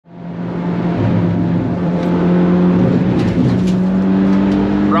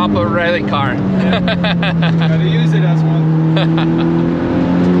credit card. Yeah. Gotta use it as one.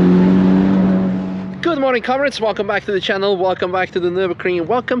 Good morning, comrades. Welcome back to the channel. Welcome back to the Nürburgring.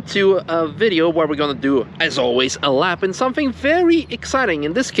 Welcome to a video where we're gonna do, as always, a lap and something very exciting.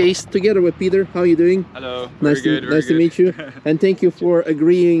 In this case, together with Peter. How are you doing? Hello. Nice to meet you. And thank you for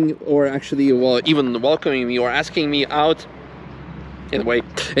agreeing, or actually, well, even welcoming me or asking me out. Anyway,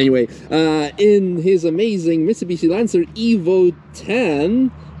 in his amazing Mitsubishi Lancer EVO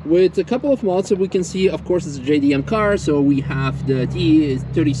 10 with a couple of mods that we can see. Of course, it's a JDM car, so we have the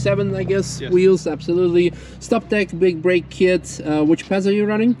T37, I guess, yes. Wheels, absolutely. Stop tech, big brake kit. Which pads are you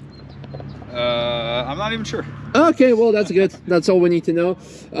running? I'm not even sure. Okay, well, that's good. That's all we need to know.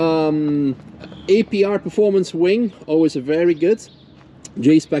 APR Performance Wing, always a very good.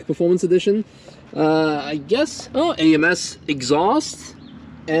 J-Spec Performance Edition. I guess, AMS exhaust,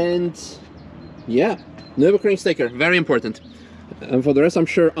 and yeah, Nürburgring sticker, very important. And for the rest, I'm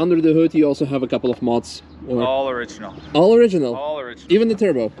sure under the hood you also have a couple of mods. All original. All original? All original. Even the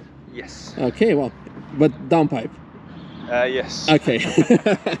turbo? Yes. Okay, well, but downpipe? Yes. Okay.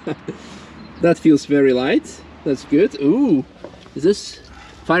 That feels very light. That's good. Ooh, is this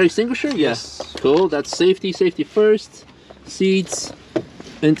fire extinguisher? Yes. Yeah. Cool, that's safety first. Seats,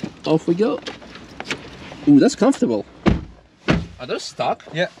 and off we go. Ooh, that's comfortable. Are those stock?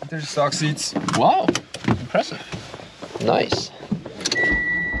 Yeah, there's stock seats. Wow, impressive. Nice.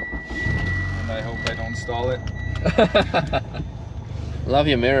 And I hope I don't stall it. Love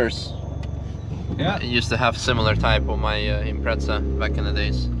your mirrors. Yeah. I used to have similar type on my Impreza back in the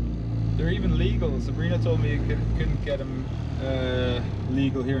days. They're even legal. Sabrina told me you couldn't get them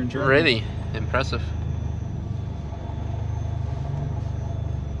legal here in Germany. Really? Impressive.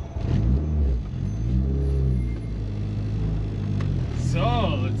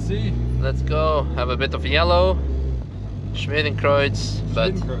 So, let's see. Let's go. Have a bit of yellow. Schmiedenkreuz,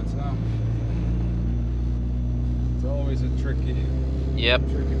 but no. It's always a tricky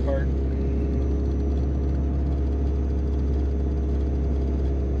part.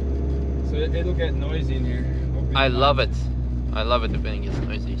 So it'll get noisy in here. I love it. I love it when it gets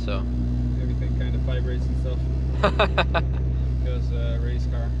noisy, so everything kind of vibrates and stuff. Because race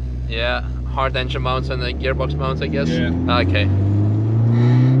car. Yeah, hard engine mounts and the gearbox mounts, I guess. Yeah. Okay.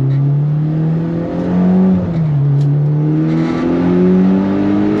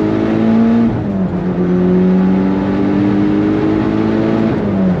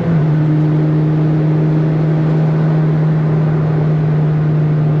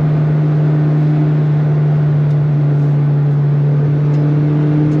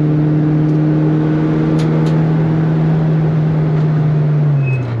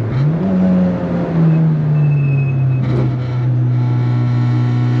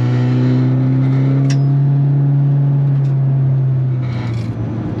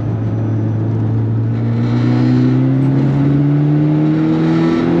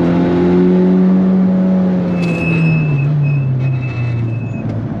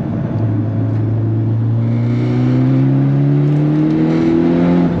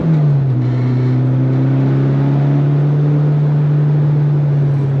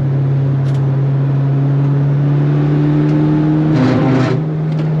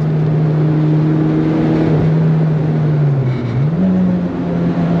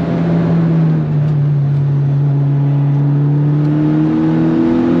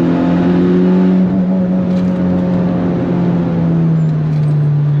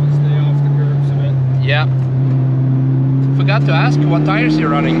 Forgot to ask what tires you're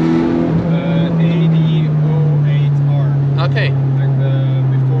running. EVO X. Okay. Like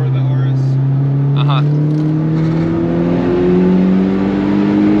before the RS.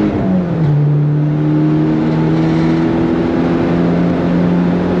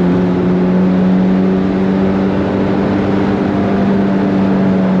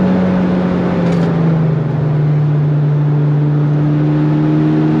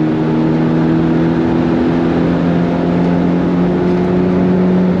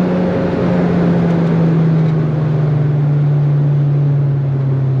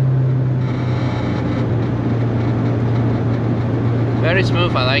 Very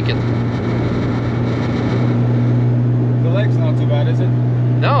smooth, I like it. The leg's not too bad, is it?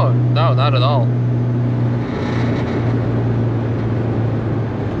 No, not at all.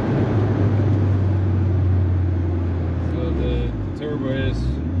 So the turbo is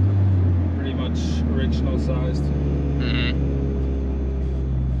pretty much original sized.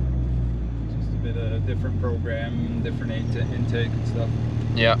 Just a bit of a different program, different intake and stuff.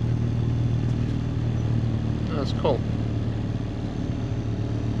 Yeah. That's cool.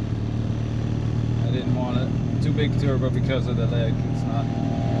 I didn't want it too big turbo because of the leg. It's not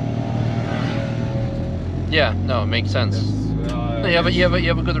Yeah, no, it makes sense. No, you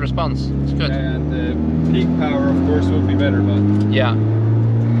have a good response. It's good. And the peak power, of course, will be better, but yeah.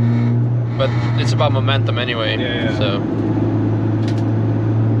 But it's about momentum anyway. Yeah. So.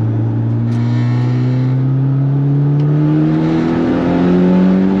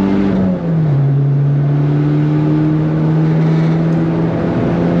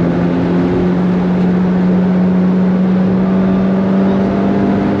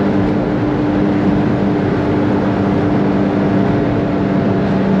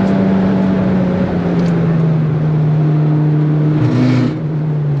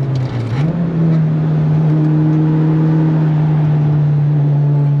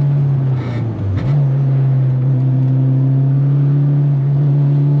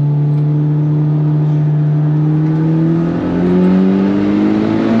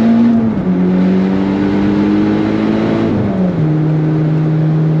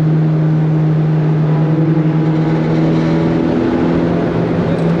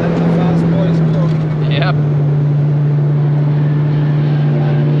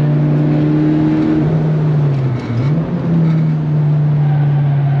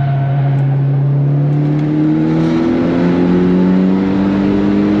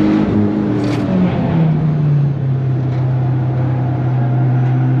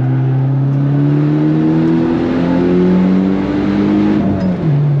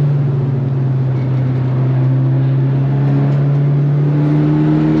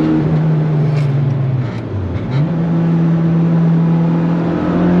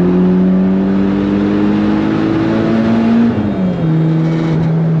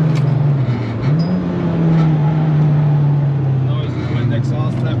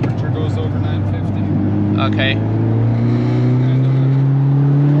 Okay.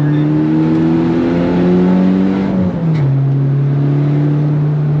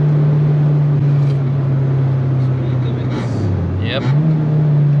 Yep.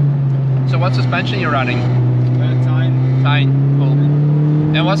 So what suspension you're running? Tine. Tine, cool.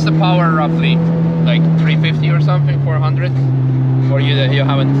 And what's the power roughly? Like 350 or something, 400? Or you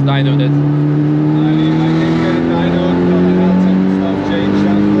haven't dynoed it? I didn't get it dynoed, but I had some stuff changed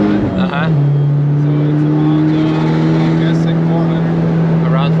after that. Uh-huh. So it's around, I'm guessing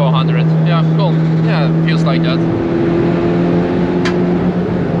 400. Around 400. Yeah, cool. Yeah, feels like that.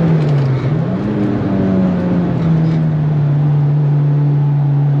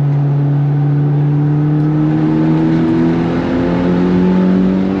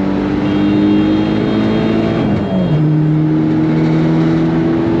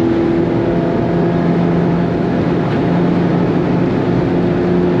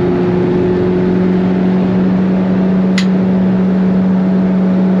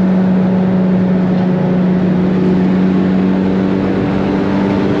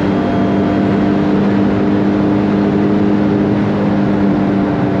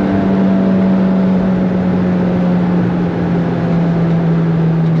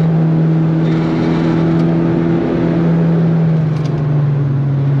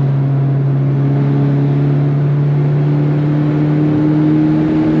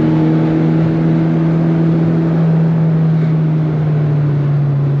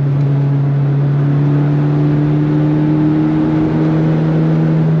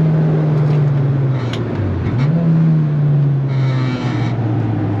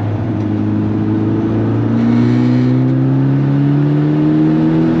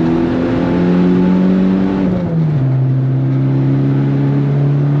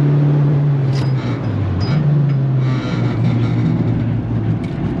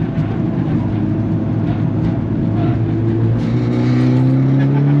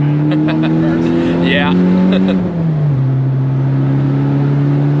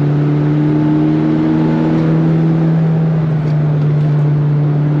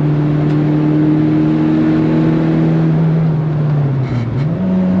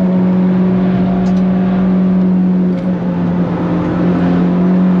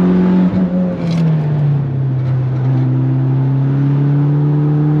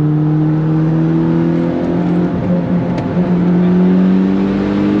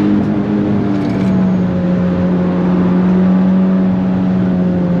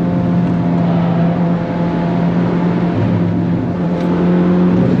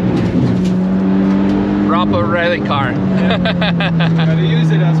 Rally car. Gotta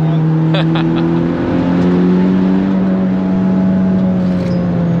use it as one.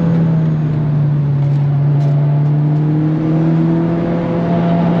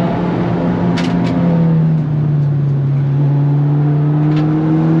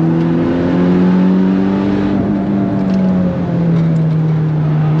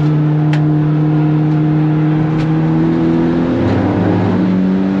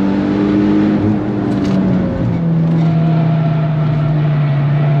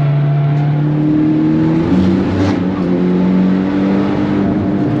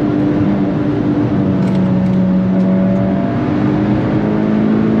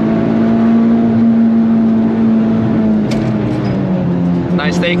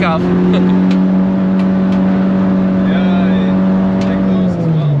 Nice takeoff. Yeah, I close as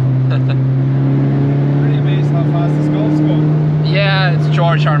well. Pretty amazed how fast this Golf's going. Yeah, it's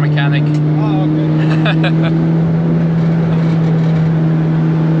George, our mechanic. Oh, okay.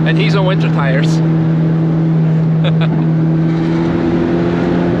 And he's on winter tires.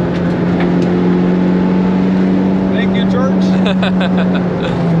 Thank you, George.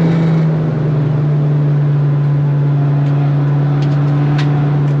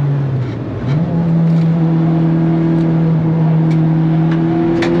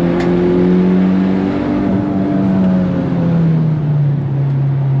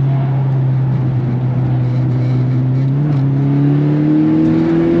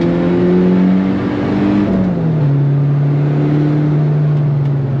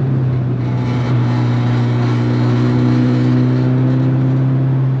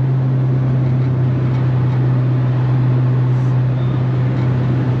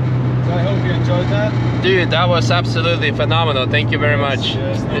 Dude, that was absolutely phenomenal. Thank you very much.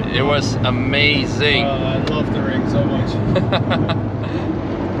 Yes, it was amazing. I love the ring so much.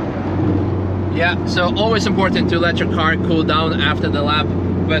 Yeah, so always important to let your car cool down after the lap.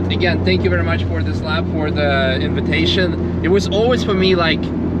 But again, thank you very much for this lap, for the invitation. It was always for me like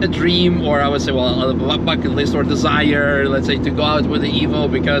a dream, or I would say, well, a bucket list or desire, let's say, to go out with the EVO,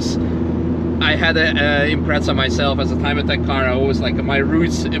 because I had a Impreza myself as a time attack car. I always like my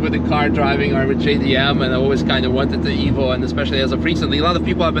roots with the car driving are with JDM, and I always kind of wanted the EVO, and especially as of recently, a lot of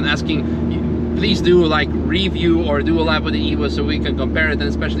people have been asking, please do like review or do a lap with the EVO so we can compare it, and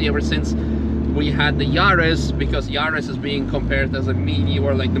especially ever since we had the Yaris, because Yaris is being compared as a mini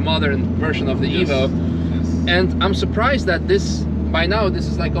or like the modern version of the EVO. Yes. And I'm surprised that this, by now, this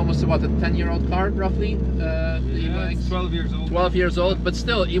is like almost about a 10-year-old car roughly. The EVO X. 12 years old. 12 years old, but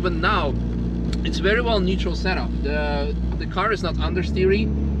still, even now, it's very well neutral setup. The car is not understeery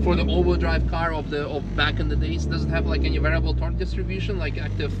for the all-wheel drive car of back in the days. It doesn't have like any variable torque distribution like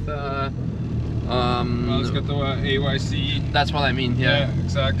active. Well, it's got the AYC. That's what I mean. Yeah,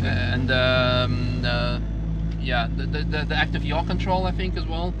 exactly. And yeah, the active yaw control, I think, as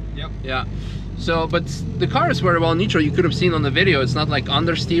well. Yep. Yeah. So, but the car is very well neutral. You could have seen on the video, it's not like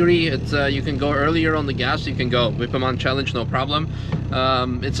understeery. It's you can go earlier on the gas. You can go whip them on challenge, no problem.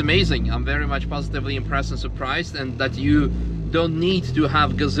 It's amazing. I'm very much positively impressed and surprised, and that you don't need to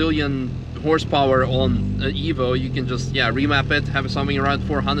have gazillion horsepower on an EVO. You can just remap it, have something around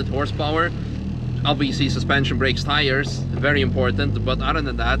 400 horsepower. Obviously, suspension, brakes, tires, very important. But other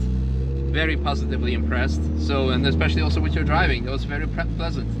than that, very positively impressed. So, and especially also with your driving, it was very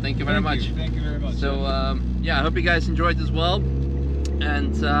pleasant. Thank you very much. Thank you very much. So yeah, I hope you guys enjoyed as well.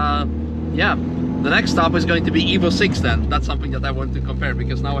 And yeah, the next stop is going to be EVO 6 then. That's something that I want to compare,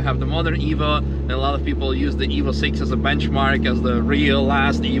 because now we have the modern EVO, and a lot of people use the EVO 6 as a benchmark, as the real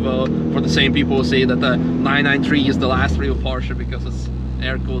last EVO. For the same people who say that the 993 is the last real Porsche because it's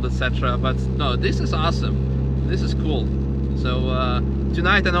air-cooled, etc. But no, this is awesome. This is cool. So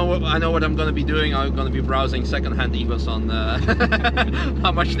tonight I know what I'm going to be doing. I'm going to be browsing second-hand EVOs on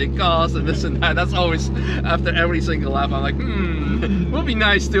how much they cost and this and that. That's always after every single lap. I'm like, would be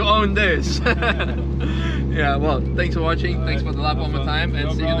nice to own this. Yeah, well, thanks for watching. Thanks for the lap one more time,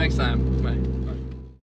 and see you next time.